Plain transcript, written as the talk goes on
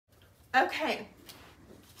Okay.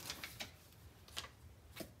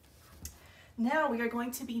 Now we are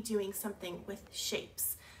going to be doing something with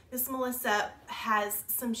shapes. Miss Melissa has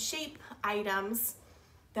some shape items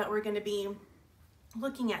that we're going to be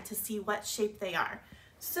looking at to see what shape they are.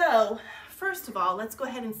 So first of all, let's go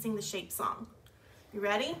ahead and sing the shape song. You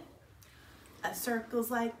ready? A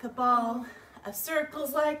circle's like a ball, a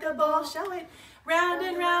circle's like a ball, show it. Round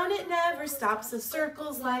and round it never stops, a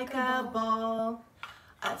circle's like a ball.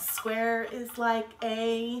 A square is like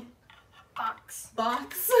a box.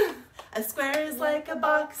 A square is like a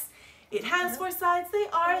box. It has four sides, they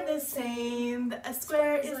are the same. A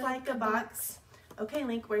square is like a box. Okay,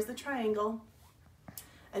 Link, where's the triangle?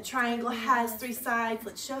 A triangle has three sides.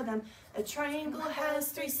 Let's show them. A triangle has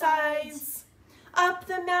three sides. Up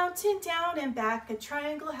the mountain, down and back. A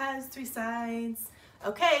triangle has three sides.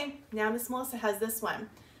 Okay, now Miss Melissa has this one.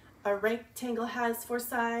 A rectangle has four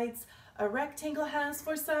sides. A rectangle has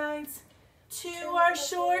four sides. Two are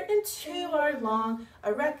short and two are long.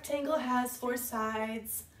 A rectangle has four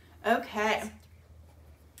sides. Okay.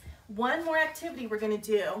 One more activity we're going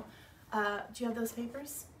to do. Do you have those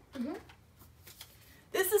papers? Mm-hmm.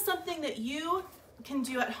 This is something that you can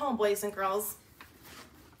do at home, boys and girls,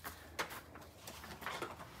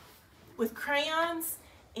 with crayons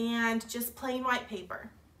and just plain white paper.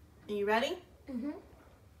 Are you ready? Mm-hmm.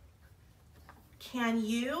 Can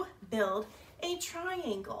you build a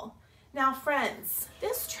triangle? Now, friends,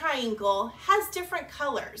 this triangle has different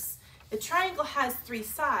colors. The triangle has three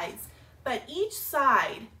sides, but each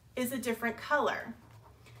side is a different color.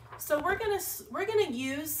 So we're gonna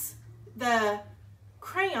use the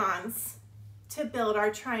crayons to build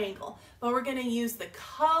our triangle, but we're gonna use the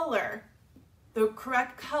color, the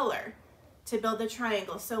correct color, to build the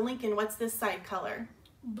triangle. So Lincoln, what's this side color?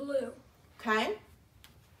 Blue. Okay.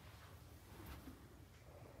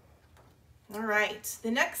 All right,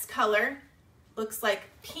 the next color looks like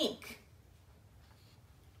pink.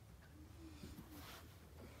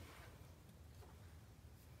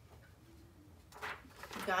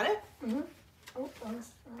 You got it? Mm-hmm. Oh,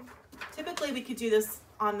 Typically we could do this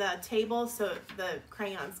on the table so the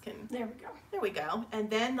crayons can... There we go. There we go. And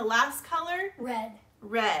then the last color? Red.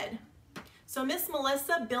 Red. So Miss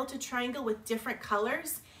Melissa built a triangle with different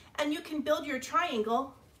colors, and you can build your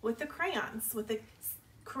triangle with the crayons, with the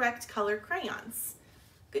correct color crayons.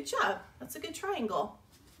 Good job. That's a good triangle.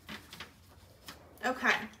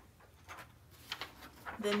 Okay.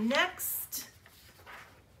 The next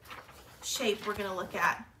shape we're going to look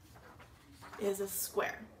at is a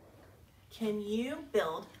square. Can you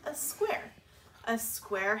build a square? A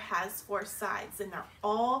square has four sides and they're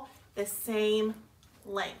all the same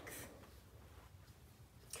length.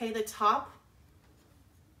 Okay, the top,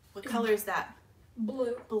 what color is that?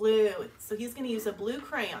 Blue. Blue. So he's going to use a blue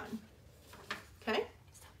crayon. Okay.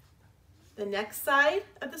 The next side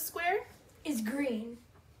of the square is green.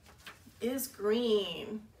 Is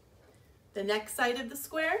green. The next side of the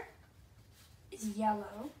square is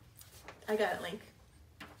yellow. I got it, Link.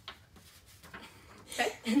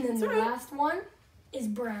 Okay. And then the last one is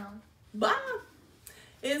brown. Bah!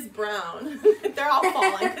 Is brown. They're all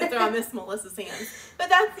falling because they're on Miss Melissa's hands. But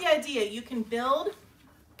that's the idea. You can build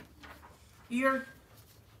your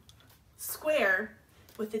square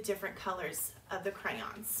with the different colors of the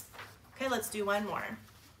crayons. Okay, let's do one more.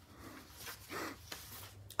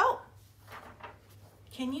 Oh!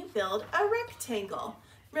 Can you build a rectangle?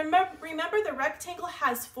 Remember the rectangle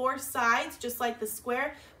has four sides, just like the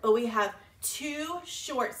square, but we have two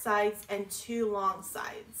short sides and two long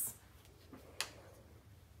sides.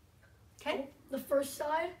 Okay? The first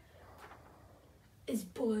side is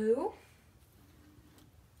blue.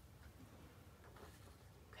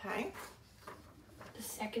 Okay. The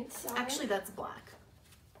second side. Actually, that's black.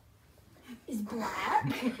 Is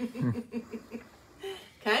black.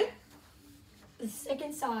 Okay. The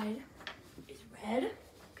second side is red.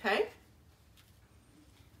 Okay.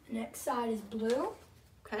 The next side is blue.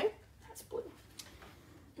 Okay. That's blue.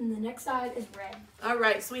 And the next side is red. All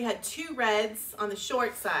right, so we had two reds on the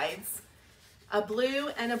short sides, a blue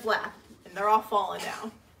and a black, and they're all falling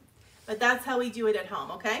down. But that's how we do it at home,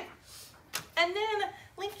 okay? And then,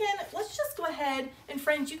 Lincoln, let's just go ahead, and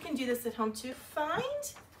friends, you can do this at home too. Find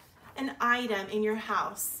an item in your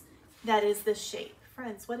house that is this shape.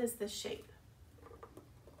 Friends, what is this shape?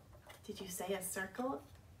 Did you say a circle?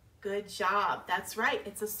 Good job. That's right.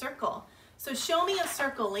 It's a circle. So show me a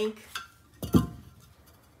circle, Link.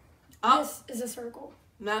 Oh, this is a circle.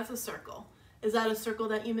 That's a circle. Is that a circle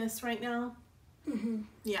that you miss right now? Mm-hmm.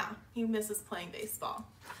 Yeah, he misses playing baseball.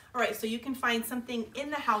 All right, so you can find something in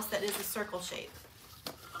the house that is a circle shape.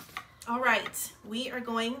 All right, we are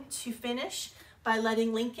going to finish by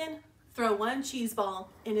letting Lincoln throw one cheese ball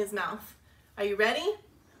in his mouth. Are you ready?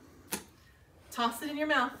 Toss it in your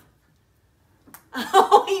mouth.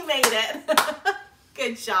 Oh, he made it.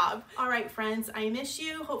 Good job. All right, friends, I miss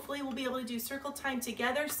you. Hopefully we'll be able to do circle time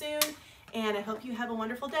together soon, and I hope you have a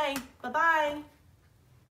wonderful day. Bye-bye.